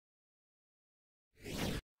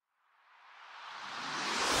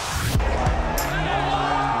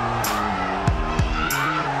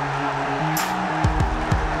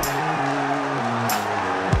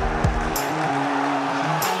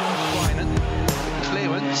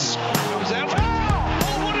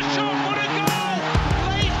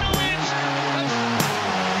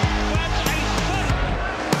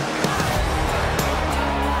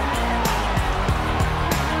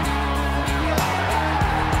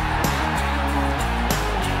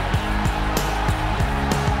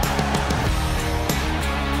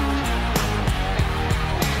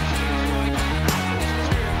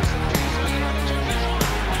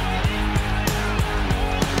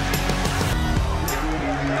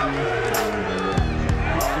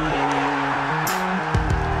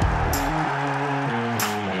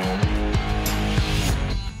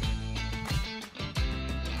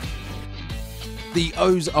The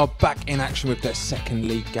O's are back in action with their second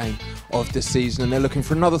league game of the season, and they're looking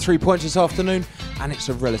for another 3 points this afternoon, and it's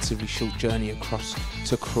a relatively short journey across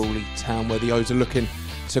to Crawley town, where the O's are looking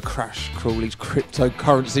to crash Crawley's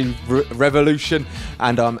cryptocurrency revolution,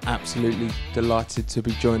 and I'm absolutely delighted to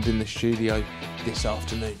be joined in the studio this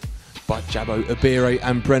afternoon by Jabbo Abire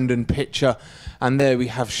and Brendan Pitcher. And there we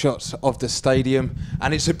have shots of the stadium,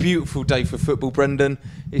 and it's a beautiful day for football, Brendan.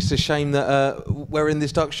 It's a shame that we're in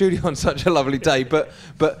this dark studio on such a lovely day, but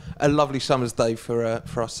a lovely summer's day for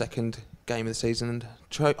our second game of the season, and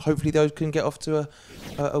hopefully those can get off to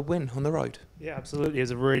a win on the road. Yeah, absolutely. It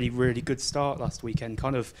was a really, really good start last weekend.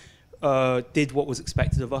 Kind of did what was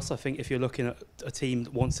expected of us. I think if you're looking at a team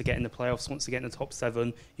that wants to get in the playoffs, wants to get in the top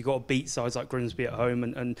 7, you've got to beat sides like Grimsby at home,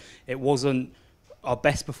 and it wasn't our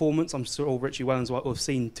best performance. I'm sure Richie Wellens will have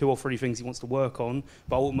seen 2 or 3 things he wants to work on,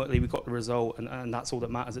 but ultimately we got the result, and that's all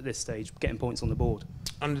that matters at this stage, getting points on the board.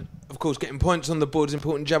 And of course, getting points on the board is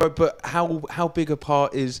important, Jabbo, but how big a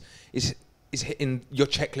part is hitting your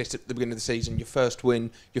checklist at the beginning of the season? Your first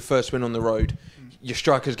win on the road, your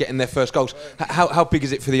strikers getting their first goals. How big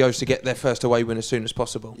is it for the O's to get their first away win as soon as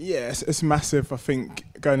possible? Yeah, it's massive. I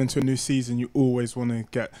think going into a new season, you always want to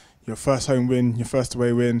get your first home win, your first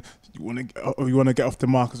away win. You want to get off the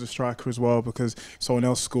mark as a striker as well, because someone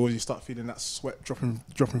else scores, you start feeling that sweat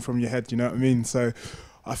dropping from your head. You know what I mean? So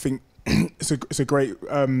I think it's a great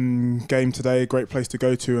game today, a great place to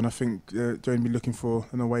go to, and I think they're going to be looking for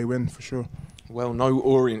an away win for sure. Well, no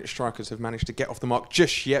Orient strikers have managed to get off the mark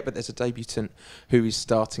just yet, but there's a debutant who is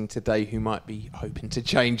starting today who might be hoping to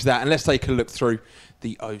change that. And let's take a look through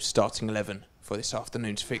the O's starting 11 for this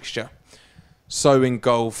afternoon's fixture. So in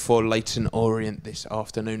goal for Leyton Orient this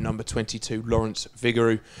afternoon, number 22, Lawrence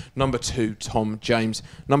Vigouroux. Number 2, Tom James.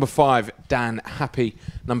 Number 5, Dan Happy.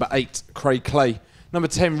 Number 8, Craig Clay. Number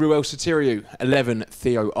 10, Ruel Soteriou. 11,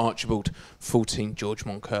 Theo Archibald. 14, George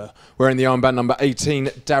Moncur. Wearing the armband, number 18,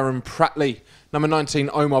 Darren Prattley. Number 19,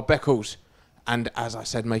 Omar Beckles. And as I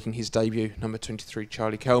said, making his debut, number 23,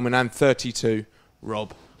 Charlie Kelman. And 32,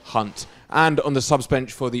 Rob Hunt. And on the subs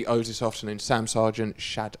bench for the O's this afternoon, Sam Sargent,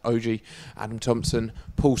 Shad Oji, Adam Thompson,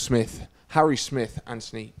 Paul Smith, Harry Smith,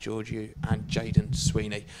 Anthony Georgiou and Jaden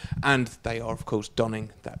Sweeney. And they are, of course,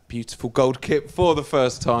 donning that beautiful gold kit for the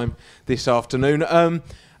first time this afternoon. Are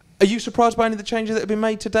you surprised by any of the changes that have been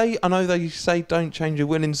made today? I know they say don't change your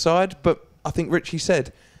winning side, but I think Richie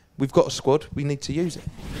said we've got a squad, we need to use it.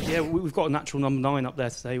 Yeah, we've got a natural number 9 up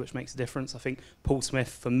there today, which makes a difference. I think Paul Smith,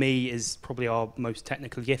 for me, is probably our most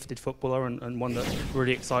technically gifted footballer and one that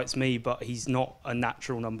really excites me, but he's not a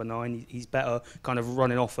natural number 9. He's better kind of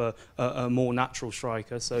running off a more natural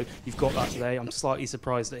striker. So you've got that today. I'm slightly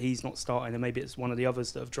surprised that he's not starting, and maybe it's one of the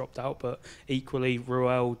others that have dropped out, but equally,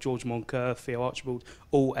 Ruel, George Moncur, Theo Archibald,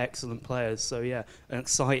 all excellent players. So yeah, an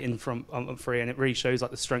exciting front three, and it really shows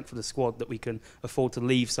like the strength of the squad that we can afford to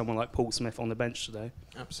leave someone like Paul Smith on the bench today.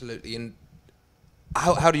 Absolutely. And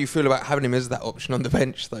how do you feel about having him as that option on the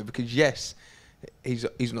bench though? Because yes,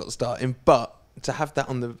 he's not starting, but to have that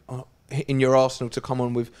on the in your arsenal to come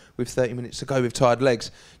on with 30 minutes to go with tired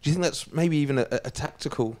legs, do you think that's maybe even a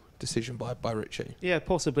tactical decision by Richie? Yeah,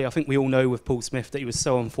 possibly. I think we all know with Paul Smith that he was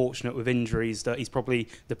so unfortunate with injuries that he's probably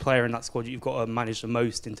the player in that squad you've got to manage the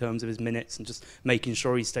most in terms of his minutes and just making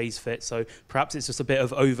sure he stays fit. So perhaps it's just a bit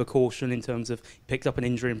of over-caution in terms of he picked up an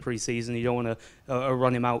injury in pre-season. You don't want to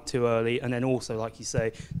run him out too early. And then also, like you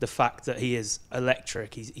say, the fact that he is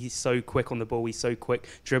electric. He's so quick on the ball. He's so quick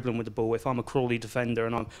dribbling with the ball. If I'm a Crawley defender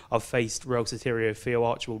and I've faced Ruel Soteriou, Theo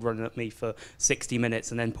Archibald running at me for 60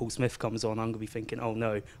 minutes and then Paul Smith comes on, I'm going to be thinking, oh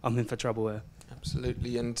no, I'm in for trouble here.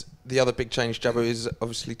 Absolutely. And the other big change, Jabbo, is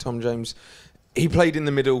obviously Tom James. He played in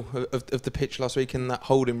the middle of the pitch last week in that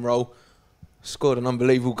holding role, scored an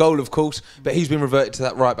unbelievable goal, of course, but he's been reverted to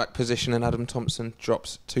that right back position and Adam Thompson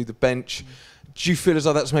drops to the bench. Do you feel as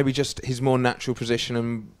though that's maybe just his more natural position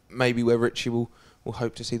and maybe where Richie will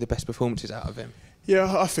hope to see the best performances out of him?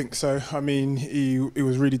 Yeah, I think so. I mean, he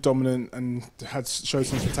was really dominant and had showed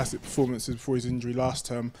some fantastic performances before his injury last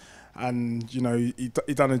term. And you know,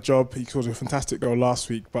 he done a job. He scored a fantastic goal last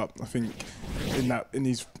week, but I think in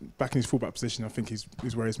his fullback position, I think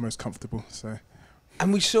he's where he's most comfortable. So.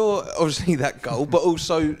 And we saw obviously that goal, but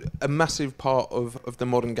also a massive part of the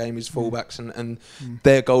modern game is fullbacks and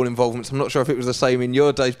their goal involvements. I'm not sure if it was the same in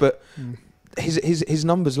your days, but his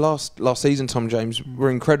numbers last season, Tom James, were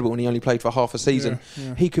incredible, and he only played for half a season.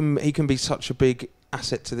 Yeah. He can be such a big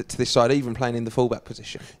asset to this side, even playing in the fullback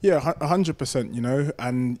position. Yeah, 100%. You know,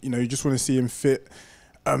 and you know, you just want to see him fit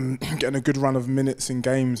getting a good run of minutes in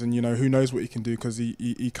games, and who knows what he can do, because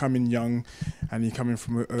he come in young, and he coming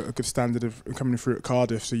from a good standard of coming through at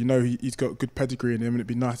Cardiff, so he's got a good pedigree in him, and it'd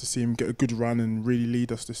be nice to see him get a good run and really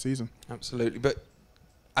lead us this season. Absolutely, but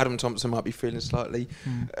Adam Thompson might be feeling slightly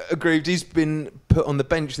aggrieved. He's been put on the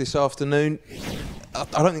bench this afternoon. I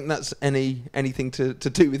don't think that's anything to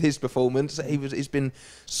do with his performance. He's been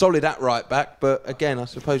solid at right back, but again, I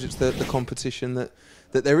suppose it's the competition that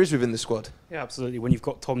there is within the squad. Yeah, absolutely. When you've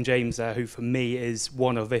got Tom James there, who for me is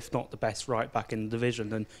one of, if not the best right back in the division,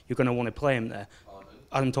 then you're going to want to play him there.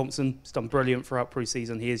 Adam Thompson has done brilliant throughout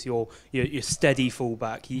pre-season. He is your steady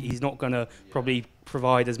fullback. He's not going to probably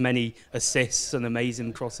provide as many assists and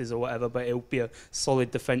amazing crosses or whatever, but it'll be a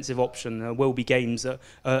solid defensive option. There will be games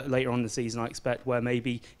later on in the season, I expect, where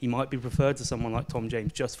maybe he might be preferred to someone like Tom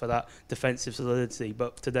James just for that defensive solidity.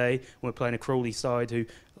 But today, we're playing a Crawley side who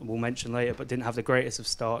we'll mention later, but didn't have the greatest of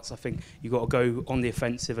starts. I think you've got to go on the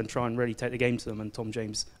offensive and try and really take the game to them, and Tom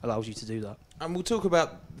James allows you to do that. And we'll talk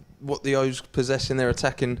about what the O's possess in their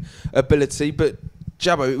attacking ability, but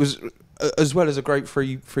Jabbo, it was, as well as a great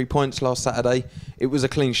three points last Saturday, it was a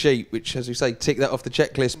clean sheet, which, as we say, tick that off the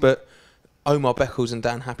checklist. But Omar Beckles and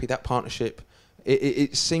Dan Happy, that partnership,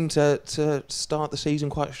 it seemed to start the season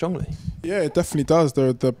quite strongly. Yeah, it definitely does.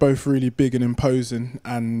 They're both really big and imposing,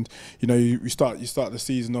 and you start the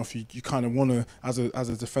season off. You kind of want to, as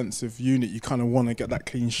a defensive unit, you kind of want to get that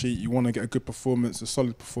clean sheet. You want to get a good performance, a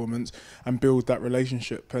solid performance, and build that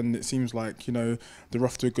relationship. And it seems like they're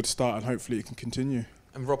off to a good start, and hopefully it can continue.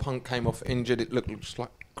 And Rob Hunt came off injured. It looked just like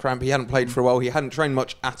cramp. He hadn't played for a while. He hadn't trained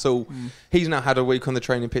much at all. He's now had a week on the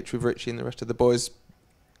training pitch with Richie and the rest of the boys.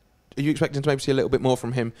 Are you expecting to maybe see a little bit more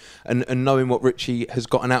from him, and knowing what Richie has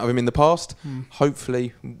gotten out of him in the past?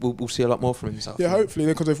 Hopefully we'll see a lot more from him this afternoon. Yeah, hopefully,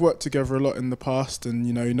 because they've worked together a lot in the past, and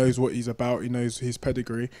he knows what he's about, he knows his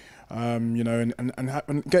pedigree, and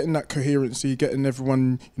getting that coherency, getting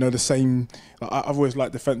everyone the same. I've always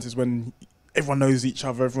liked defences when everyone knows each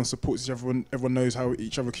other, everyone supports each other, everyone knows how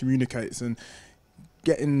each other communicates, and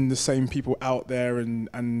getting the same people out there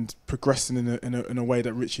and progressing in a way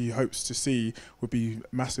that Richie hopes to see would be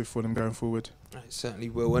massive for them going forward. It certainly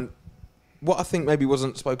will. And what I think maybe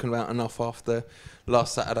wasn't spoken about enough after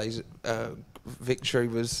last Saturday's victory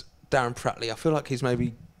was Darren Pratley. I feel like he's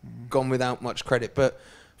maybe gone without much credit, but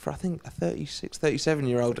for I think a 36,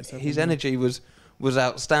 37-year-old, his energy was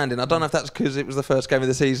outstanding. I don't know if that's because it was the first game of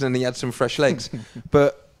the season and he had some fresh legs,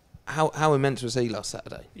 but how immense was he last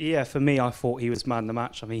Saturday? Yeah, for me, I thought he was man of the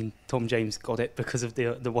match. I mean, Tom James got it because of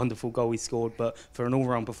the wonderful goal he scored, but for an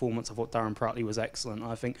all-round performance, I thought Darren Pratley was excellent.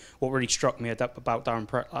 I think what really struck me about Darren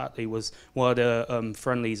Pratley was one of the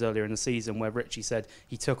friendlies earlier in the season where Richie said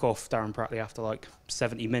he took off Darren Pratley after like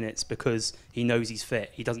 70 minutes because he knows he's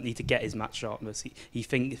fit. He doesn't need to get his match sharpness. He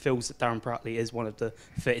feels that Darren Pratley is one of the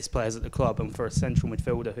fittest players at the club, and for a central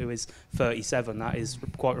midfielder who is 37, that is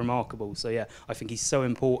quite remarkable. So yeah, I think he's so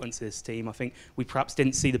important to this team. I think we perhaps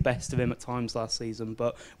didn't see the best of him at times last season,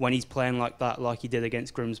 but when he's playing like that, like he did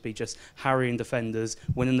against Grimsby, just harrying defenders,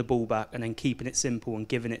 winning the ball back, and then keeping it simple and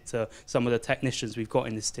giving it to some of the technicians we've got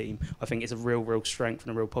in this team, I think it's a real strength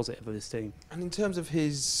and a real positive of this team. And in terms of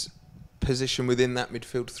his position within that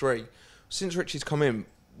midfield three, since Richie's come in,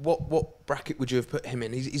 what bracket would you have put him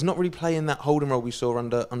in? He's not really playing that holding role we saw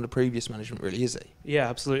under previous management, really, is he? Yeah,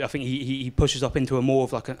 absolutely. I think he pushes up into a more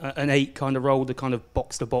of like an 8 kind of role, the kind of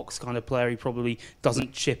box-to-box kind of player. He probably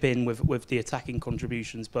doesn't chip in with the attacking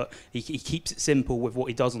contributions, but he keeps it simple with what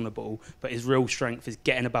he does on the ball. But his real strength is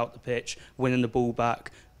getting about the pitch, winning the ball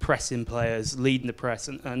back, pressing players, leading the press,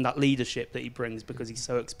 and that leadership that he brings because he's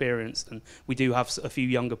so experienced. And we do have a few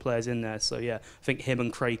younger players in there. So yeah, I think him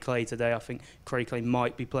and Craig Clay today, I think Craig Clay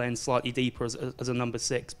might be playing slightly deeper as a number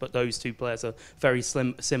 6, but those two players are very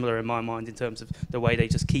similar in my mind in terms of the way they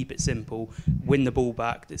just keep it simple, win the ball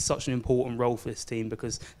back. It's such an important role for this team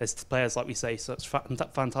because there's players, like we say, such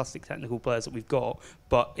fantastic technical players that we've got,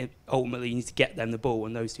 but ultimately you need to get them the ball,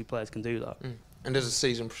 and those two players can do that. And as a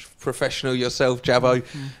seasoned professional yourself, Jabbo,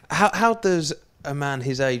 how does a man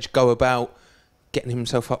his age go about getting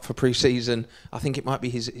himself up for pre-season? I think it might be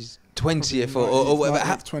his 20th or whatever.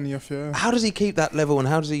 20th, yeah. How does he keep that level, and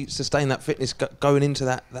how does he sustain that fitness going into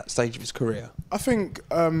that stage of his career? I think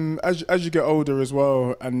as you get older as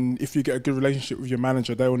well, and if you get a good relationship with your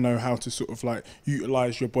manager, they will know how to sort of like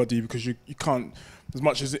utilise your body, because you can't, as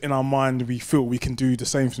much as in our mind we feel we can do the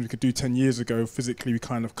same things we could do 10 years ago, physically we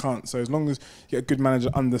kind of can't. So as long as you get a good manager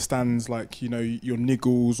understands, like, your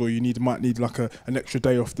niggles, or might need like an extra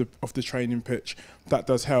day off the training pitch, that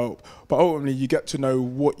does help. But ultimately you get to know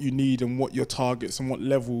what you need and what your targets and what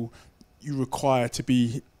level you require to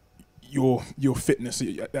be your fitness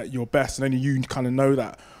at your best, and only you kind of know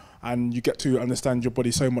that. And you get to understand your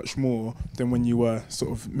body so much more than when you were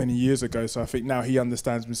sort of many years ago. So I think now he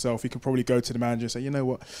understands himself. He can probably go to the manager and say, you know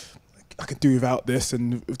what, I can do without this.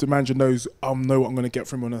 And if the manager knows know what I'm going to get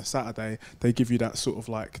from him on a Saturday, they give you that sort of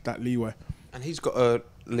like that leeway. And he's got to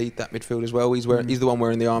lead that midfield as well. He's the one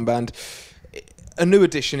wearing the armband. A new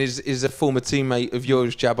addition is a former teammate of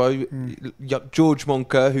yours, Jabbo, George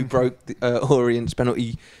Monker, who broke the, Orient's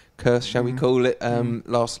penalty curse, shall we call it,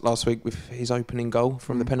 last week with his opening goal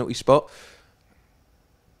from the penalty spot.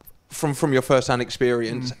 From your first-hand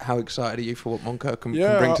experience, how excited are you for what Monker can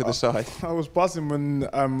bring to the side? I was buzzing when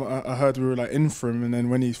I heard we were like in for him, and then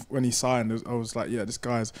when he signed, I was like, yeah, this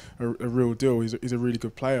guy's a real deal. He's a really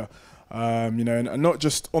good player. You know, and not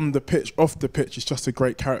just on the pitch, off the pitch, he's just a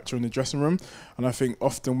great character in the dressing room. And I think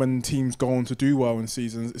often when teams go on to do well in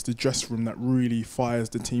seasons, it's the dressing room that really fires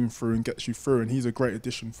the team through and gets you through. And he's a great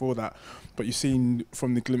addition for that. But you've seen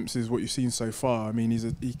from the glimpses what you've seen so far. I mean,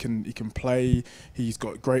 he can play. He's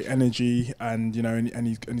got great energy, and you know, and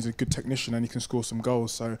he's a good technician, and he can score some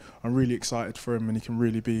goals. So I'm really excited for him, and he can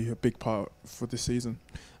really be a big part for this season.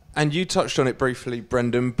 And you touched on it briefly,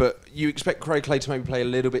 Brendan, but you expect Craig Clay to maybe play a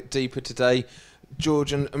little bit deeper today.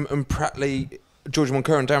 George and Pratley, George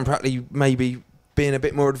Monker and Dan Pratley maybe being a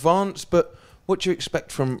bit more advanced, but what do you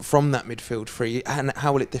expect from that midfield three, and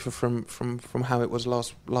how will it differ from how it was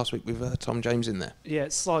last week with Tom James in there? Yeah,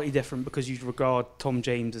 it's slightly different because you regard Tom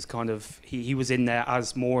James as kind of he was in there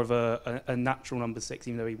as more of a natural number 6,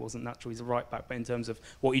 even though he wasn't natural. He's a right back, but in terms of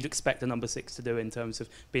what you'd expect a number 6 to do in terms of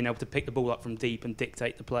being able to pick the ball up from deep and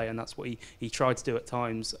dictate the play, and that's what he tried to do at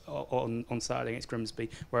times on Saturday against Grimsby.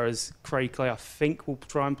 Whereas Craig Clay, I think, will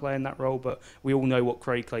try and play in that role, but we all know what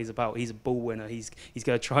Craig Clay's about. He's a ball winner. He's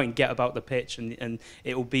going to try and get about the pitch, and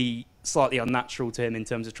it will be slightly unnatural to him in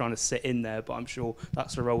terms of trying to sit in there, but I'm sure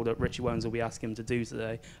that's the role that Richie Wellens will be asking him to do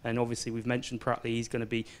today. And obviously we've mentioned Pratley. He's going to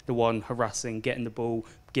be the one harassing, getting the ball,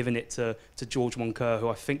 giving it to George Monker, who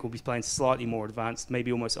I think will be playing slightly more advanced,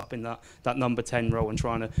 maybe almost up in that number 10 role and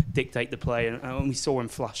trying to dictate the play. And we saw in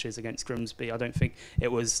flashes against Grimsby. I don't think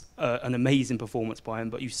it was an amazing performance by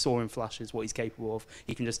him, but you saw in flashes what he's capable of.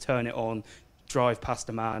 He can just turn it on, drive past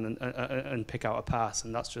a man and pick out a pass,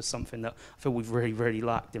 and that's just something that I feel we've really, really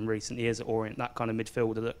lacked in recent years at Orient, that kind of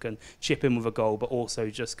midfielder that can chip in with a goal but also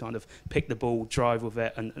just kind of pick the ball, drive with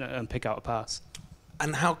it and pick out a pass.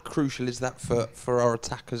 And how crucial is that for our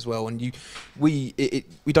attack as well? And we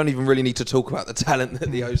don't even really need to talk about the talent that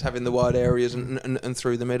the O's have in the wide areas and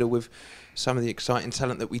through the middle with some of the exciting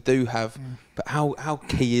talent that we do have. But how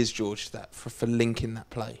key is George to that for linking that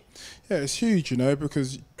play? Yeah, it's huge, you know,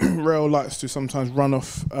 because Real likes to sometimes run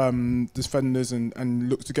off defenders and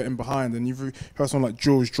look to get in behind. And you've had someone like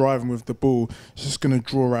George driving with the ball, it's just going to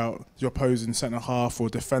draw out the opposing centre half or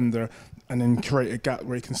defender and then create a gap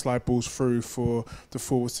where he can slide balls through for the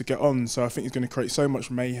forwards to get on. So I think he's going to create so much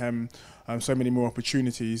mayhem, so many more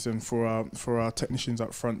opportunities, and for our technicians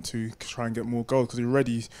up front to try and get more goals, because we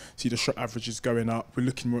already see the shot averages going up. We're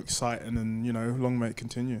looking more exciting, and you know, long may it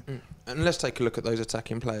continue. And let's take a look at those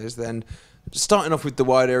attacking players then. Starting off with the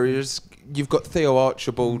wide areas, you've got Theo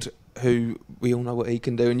Archibald, who we all know what he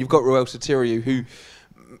can do, and you've got Roel Sotiriou, who,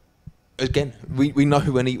 again, we know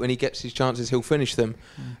when he gets his chances, he'll finish them.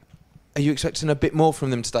 Are you expecting a bit more from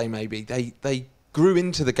them today, maybe? They grew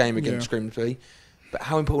into the game against Grimsby, but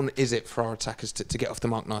how important is it for our attackers to get off the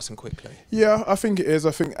mark nice and quickly? Yeah, I think it is.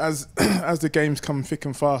 I think as the games come thick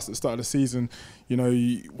and fast at the start of the season, you know,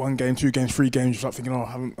 1 game, 2 games, 3 games, you start thinking, oh,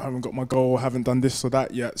 I haven't got my goal, haven't done this or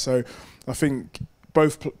that yet. So I think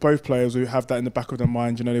both players who have that in the back of their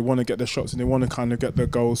mind, you know, they want to get their shots and they want to kind of get their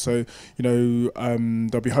goals. So, you know,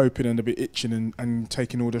 they'll be hoping and they'll be itching and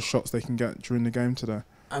taking all the shots they can get during the game today.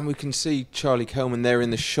 And we can see Charlie Kelman there in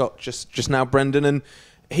the shot just now, Brendan, and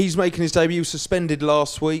he's making his debut. He was suspended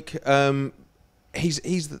last week.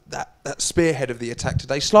 He's that spearhead of the attack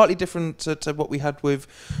today. Slightly different to what we had with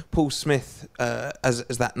Paul Smith as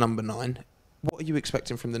that number 9. What are you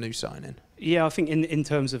expecting from the new signing? Yeah, I think in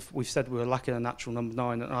terms of, we've said we were lacking a natural number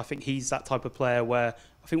 9, and I think he's that type of player where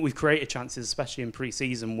I think we've created chances, especially in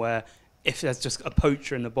pre-season, where if there's just a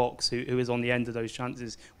poacher in the box who is on the end of those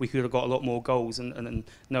chances, we could have got a lot more goals. And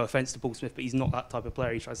no offence to Paul Smith, but he's not that type of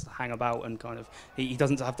player. He tries to hang about and kind of, he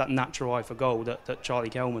doesn't have that natural eye for goal that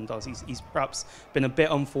Charlie Kelman does. He's perhaps been a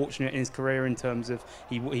bit unfortunate in his career in terms of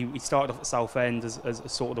he started off at Southend as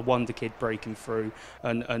sort of the wonder kid breaking through,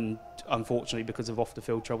 and unfortunately because of off the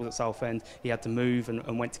field troubles at Southend, he had to move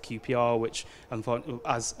and went to QPR, which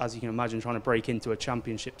as you can imagine, trying to break into a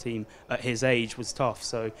championship team at his age was tough.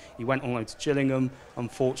 So he went on loan to Gillingham.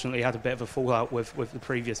 Unfortunately, had a bit of a fallout with the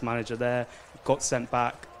previous manager there. Got sent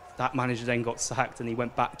back. That manager then got sacked and he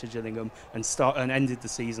went back to Gillingham and ended the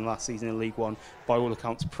season last season in League One by all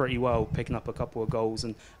accounts pretty well, picking up a couple of goals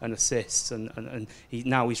and assists, and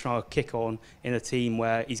now he's trying to kick on in a team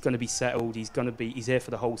where he's going to be settled. He's here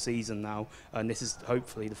for the whole season now, and this is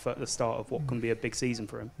hopefully the start of what can be a big season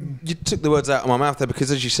for him. You took the words out of my mouth there,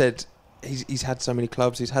 because as you said, he's had so many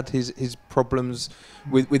clubs. He's had his problems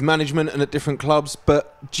with management and at different clubs.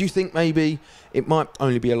 But do you think maybe it might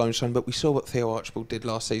only be a loan sign? But we saw what Theo Archibald did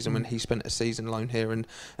last season when he spent a season loan here,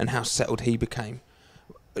 and how settled he became.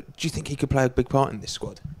 Do you think he could play a big part in this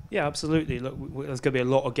squad? Yeah, absolutely. Look, there's going to be a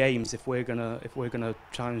lot of games if we're gonna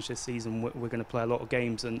challenge this season. We're going to play a lot of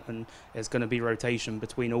games, and there's going to be rotation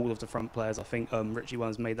between all of the front players. I think Richie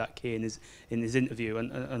Wellens made that key in his interview.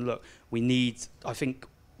 And look, we need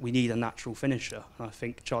a natural finisher, and I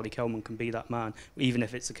think Charlie Kelman can be that man. Even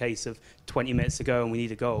if it's a case of 20 minutes to go and we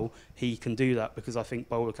need a goal, he can do that, because I think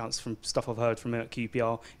by all accounts, from stuff I've heard from him at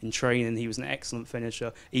QPR in training, he was an excellent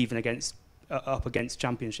finisher, even up against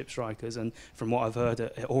championship strikers, and from what I've heard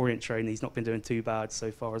at Orient training, he's not been doing too bad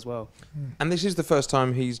so far as well. And this is the first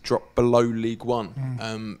time he's dropped below League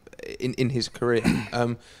One in his career.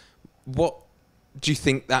 What do you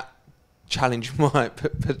think that challenge might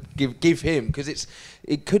give him? Because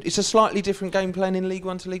it's a slightly different game playing in League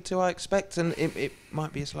One to League Two, I expect, and it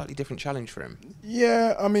might be a slightly different challenge for him.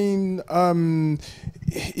 Yeah, I mean,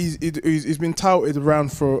 he's been touted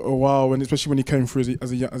around for a while, and especially when he came through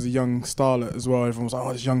as a young starlet as well. Everyone was like,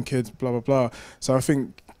 "Oh, this young kid," blah blah blah. So I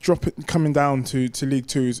think coming down to League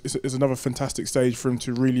Two is another fantastic stage for him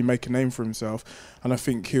to really make a name for himself, and I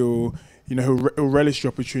think he'll relish the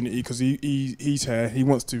opportunity, because he's here. He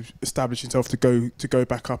wants to establish himself to go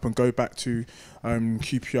back up and go back to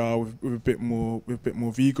QPR with a bit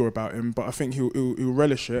more vigour about him. But I think he'll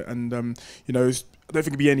relish it, and I don't think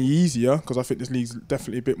it'll be any easier, because I think this league's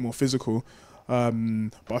definitely a bit more physical. But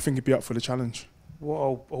I think he'd be up for the challenge. What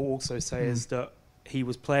I'll also say is that he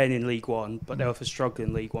was playing in League One, but they were for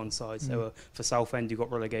struggling League One sides. They were for Southend, who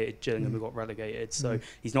got relegated, Gillingham, who got relegated. So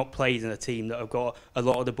he's not played in a team that have got a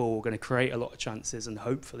lot of the ball, going to create a lot of chances, and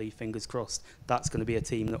hopefully, fingers crossed, that's going to be a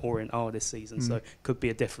team that Orient are this season. So could be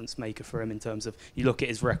a difference maker for him in terms of, you look at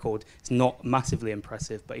his record, it's not massively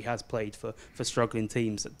impressive, but he has played for struggling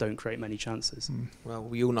teams that don't create many chances. Well,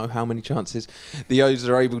 we all know how many chances the O's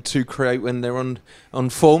are able to create when they're on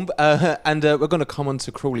form. And we're going to come on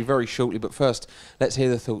to Crawley very shortly, but first, let's hear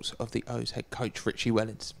the thoughts of the O's head coach, Richie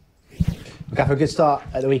Wellens. Okay, for a good start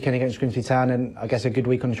at the weekend against Grimsby Town, and I guess a good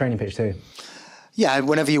week on the training pitch too. Yeah,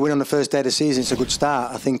 whenever you win on the first day of the season, it's a good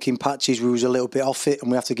start. I think in patches we was a little bit off it,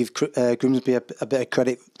 and we have to give Grimsby a bit of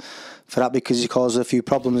credit for that, because he caused a few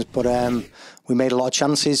problems. But we made a lot of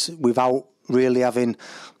chances without really having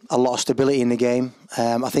a lot of stability in the game.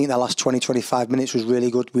 I think the last 20-25 minutes was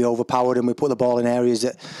really good. We overpowered and we put the ball in areas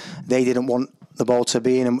that they didn't want the ball to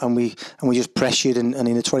be in, and we just pressured, and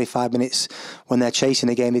in the 25 minutes when they're chasing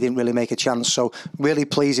the game, they didn't really make a chance. So really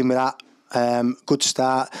pleasing with that. Good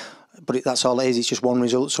start, but that's all it is. It's just one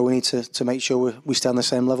result, so we need to make sure we stay on the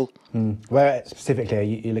same level. Where specifically are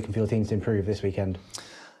you looking for your team to improve this weekend?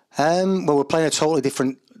 Well, we're playing a totally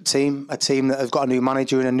different team, a team that have got a new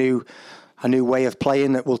manager and a new way of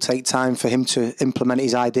playing that will take time for him to implement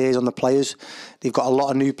his ideas on the players. They've got a lot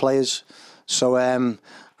of new players, so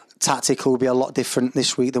tactical will be a lot different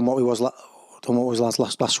this week than what was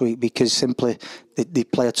last week, because simply they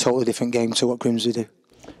play a totally different game to what Grimsby do.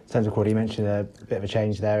 In terms of Crawley, you mentioned a bit of a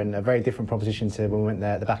change there, and a very different proposition to when we went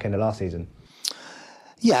there at the back end of last season.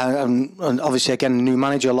 Yeah, and obviously again, a new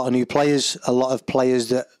manager, a lot of new players, a lot of players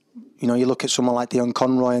that, you look at someone like Dion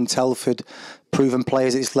Conroy and Telford, proven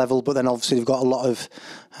players at this level, but then obviously they've got a lot of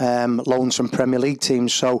loans from Premier League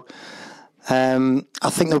teams. So I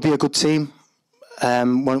think they'll be a good team.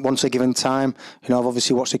 Once they're given time, I've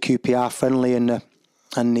obviously watched the QPR friendly and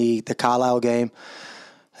the Carlisle game,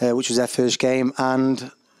 which was their first game,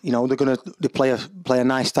 and they're going to play a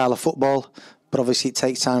nice style of football, but obviously it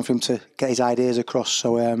takes time for him to get his ideas across.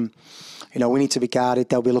 So we need to be guarded.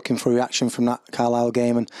 They'll be looking for a reaction from that Carlisle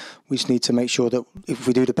game, and we just need to make sure that if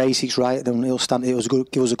we do the basics right, then give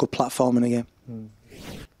us a good platform in the game.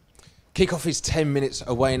 Kick-off is 10 minutes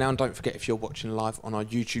away now, and don't forget, if you're watching live on our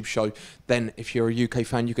YouTube show, then if you're a UK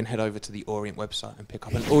fan, you can head over to the Orient website and pick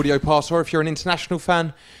up an audio pass, or if you're an international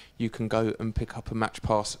fan, you can go and pick up a match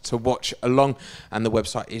pass to watch along, and the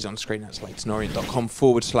website is on screen. That's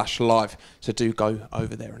leytonorient.com/live, so do go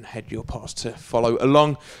over there and head your pass to follow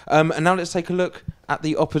along. And now let's take a look at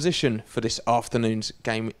the opposition for this afternoon's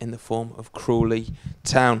game in the form of Crawley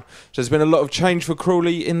Town. So there's been a lot of change for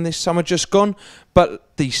Crawley in this summer just gone,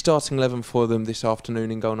 but the starting 11 for them this afternoon: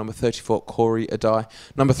 in goal, number 34, Corey Adai;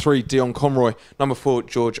 number 3, Dion Conroy; number 4,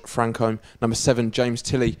 George Francombe; number 7, James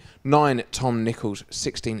Tilley; 9, Tom Nichols;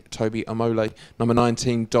 16, Toby Amole; number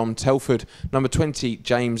 19, Dom Telford; number 20,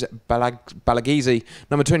 James Balagisi;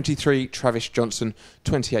 number 23, Travis Johnson;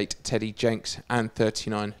 28, Teddy Jenks; and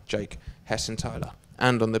 39, Jake Hessenthaler.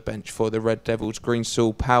 And on the bench for the Red Devils: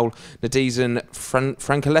 Greensall, Powell, Nadizen,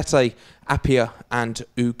 Francolette, Appiah and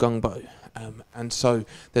Ugungbo. And so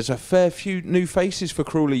there's a fair few new faces for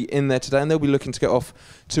Crawley in there today, and they'll be looking to get off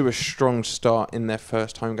to a strong start in their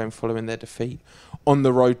first home game following their defeat on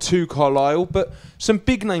the road to Carlisle. But some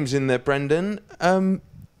big names in there, Brendan,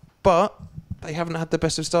 but they haven't had the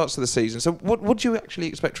best of starts to the season. So what do you actually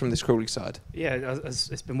expect from this Crawley side? Yeah,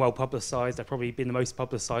 it's been well publicised. They've probably been the most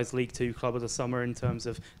publicised League Two club of the summer in terms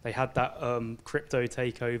of they had that crypto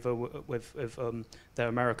takeover with their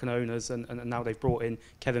American owners, and now they've brought in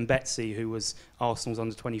Kevin Betsy, who was Arsenal's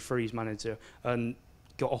under-23s manager, and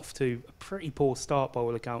got off to a pretty poor start by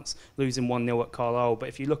all accounts, losing 1-0 at Carlisle. But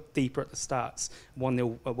if you look deeper at the stats,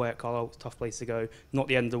 1-0 away at Carlisle was a tough place to go. Not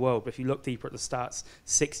the end of the world, but if you look deeper at the stats,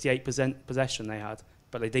 68% possession they had,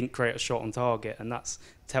 but they didn't create a shot on target, and that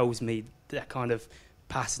tells me they're kind of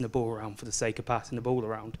passing the ball around for the sake of passing the ball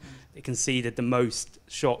around. They conceded the most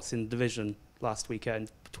shots in the division last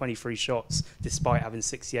weekend, 23 shots, despite having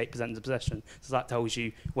 68% of the possession. So that tells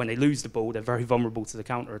you when they lose the ball, they're very vulnerable to the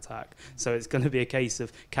counter-attack. So it's going to be a case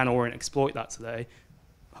of, can Orient exploit that today?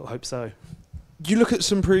 I hope so. You look at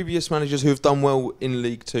some previous managers who have done well in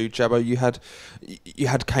League Two, Jabbo. You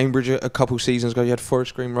had Cambridge a couple seasons ago. You had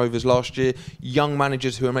Forest Green Rovers last year. Young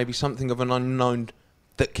managers who are maybe something of an unknown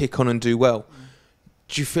that kick on and do well.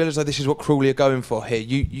 Do you feel as though this is what Crawley are going for here?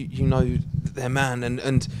 You know their man,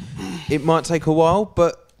 and it might take a while,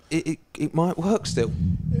 but it might work still.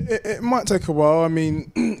 It might take a while. I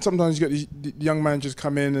mean, sometimes you get these young managers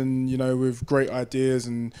come in and, you know, with great ideas,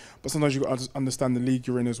 but sometimes you've got to understand the league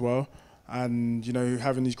you're in as well. And, you know,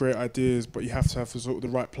 having these great ideas, but you have to have sort of the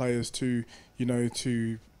right players to, you know,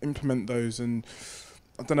 to implement those. And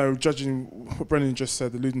I don't know, judging what Brendan just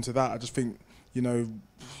said, alluding to that, I just think, you know,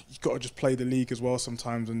 you've got to just play the league as well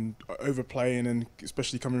sometimes, and overplaying, and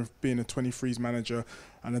especially coming from being a 23s manager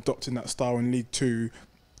and adopting that style in League Two.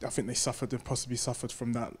 I think they possibly suffered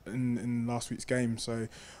from that in last week's game. So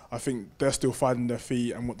I think they're still finding their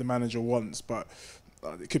feet and what the manager wants, but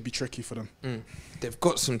it could be tricky for them. They've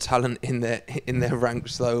got some talent in their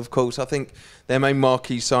ranks, though. Of course, I think their main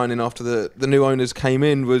marquee signing after the new owners came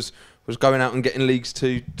in was going out and getting League's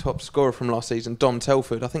 2 top scorer from last season, Dom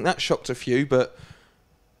Telford. I think that shocked a few, but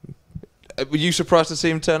were you surprised to see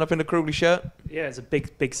him turn up in a Crawley shirt? Yeah, it's a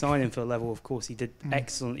big signing for the level. Of course, he did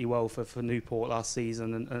excellently well for Newport last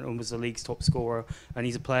season and was the league's top scorer. And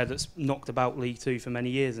he's a player that's knocked about League Two for many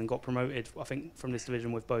years and got promoted, I think, from this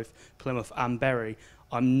division with both Plymouth and Bury.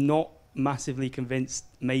 I'm not massively convinced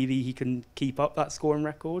maybe he can keep up that scoring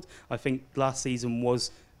record. I think last season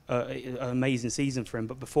was an amazing season for him,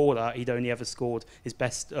 but before that he'd only ever scored, his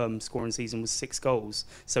best scoring season was 6 goals.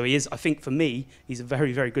 So he is, I think for me, he's a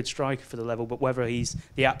very, very good striker for the level, but whether he's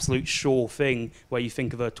the absolute sure thing where you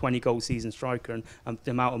think of a 20 goal season striker and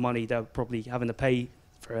the amount of money they're probably having to pay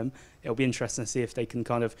for him, it'll be interesting to see if they can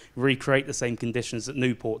kind of recreate the same conditions that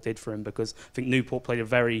Newport did for him, because I think Newport played a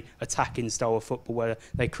very attacking style of football where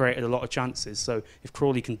they created a lot of chances. So if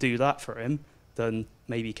Crawley can do that for him, then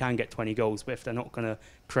maybe he can get 20 goals. But if they're not going to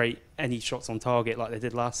create any shots on target like they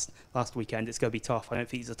did last weekend, it's going to be tough. I don't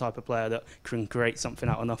think he's the type of player that can create something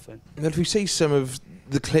out of nothing. And if we see some of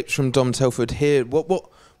the clips from Dom Telford here, what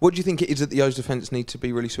do you think it is that the O's defence need to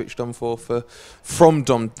be really switched on from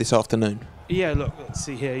Dom this afternoon? Yeah, look, let's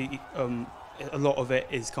see here. A lot of it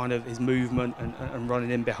is kind of his movement and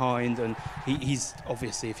running in behind, and he's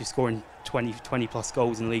obviously, if you're scoring 20 plus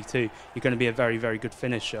goals in League Two, you're going to be a very, very good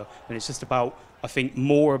finisher. And it's just about, I think,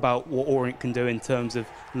 more about what Orient can do in terms of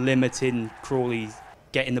limiting Crawley's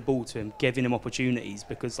getting the ball to him, giving him opportunities,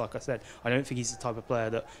 because like I said, I don't think he's the type of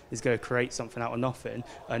player that is going to create something out of nothing.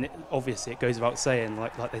 And obviously it goes without saying,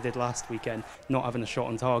 like they did last weekend, not having a shot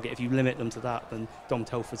on target. If you limit them to that, then Dom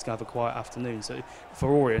Telford's going to have a quiet afternoon. So for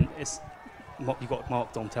Orient, you've got to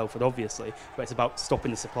mark Dom Telford, obviously, but it's about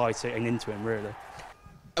stopping the supply getting into him, really.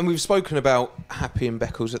 And we've spoken about Happy and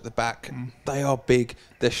Beckles at the back. They are big,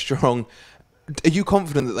 they're strong. Are you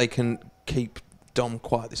confident that they can keep Dom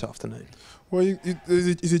quiet this afternoon? Well,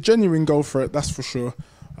 he's a genuine goal threat, that's for sure.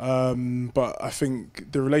 But I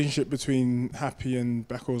think the relationship between Happy and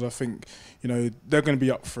Beckles, I think, you know, they're going to be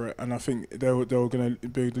up for it, and I think they're going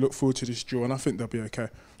to look forward to this draw, and I think they'll be okay.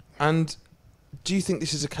 And do you think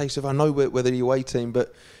this is a case of, I know we're the away team,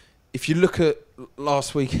 but if you look at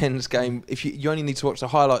last weekend's game, if you only need to watch the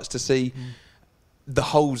highlights to see the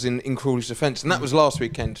holes in Crawley's defence, and that was last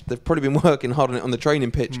weekend. They've probably been working hard on it on the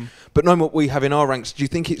training pitch, but knowing what we have in our ranks, do you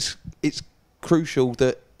think it's crucial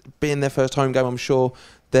that, being their first home game, I'm sure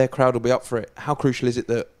their crowd will be up for it? How crucial is it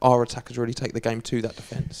that our attackers really take the game to that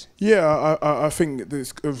defence? Yeah, I think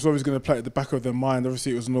it was always going to play at the back of their mind.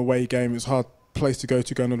 Obviously, it was an away game. It's a hard place to go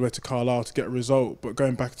to, going all the way to Carlisle to get a result. But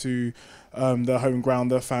going back to their home ground,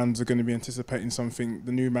 their fans are going to be anticipating something.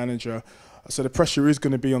 The new manager, so the pressure is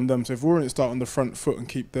going to be on them. So if Orient start on the front foot and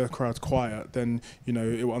keep their crowd quiet, then, you know,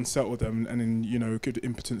 it will unsettle them, and then, you know, give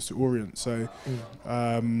impotence to Orient. So,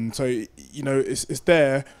 so you know, it's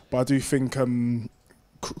there, but I do think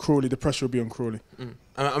Crawley, the pressure will be on Crawley.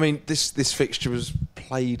 I mean, this fixture was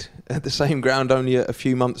played at the same ground only a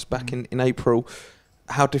few months back in April.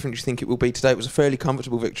 How different do you think it will be today? It was a fairly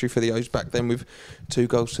comfortable victory for the O's back then, with 2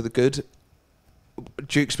 goals to the good.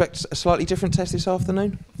 Do you expect a slightly different test this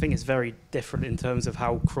afternoon? I think it's very different in terms of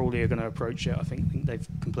how Crawley are going to approach it. I think they've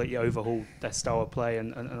completely overhauled their style of play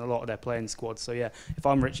and a lot of their playing squad. So yeah, if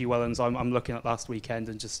I'm Richie Wellens, I'm looking at last weekend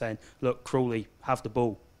and just saying, look, Crawley, have the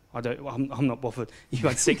ball. I'm not bothered. You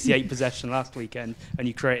had 68 possession last weekend and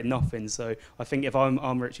you created nothing. So I think if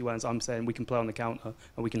I'm Richie Wellens, I'm saying we can play on the counter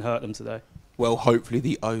and we can hurt them today. Well, hopefully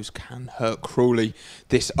the O's can hurt Crawley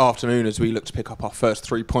this afternoon as we look to pick up our first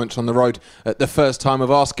 3 points on the road at the first time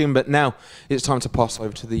of asking. But now it's time to pass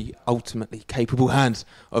over to the ultimately capable hands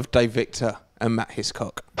of Dave Victor and Matt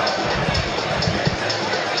Hiscock.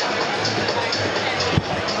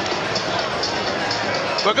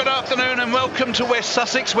 Well, good afternoon and welcome to West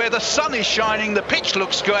Sussex, where the sun is shining, the pitch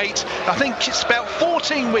looks great. I think it's about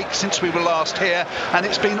 14 weeks since we were last here, and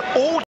it's been all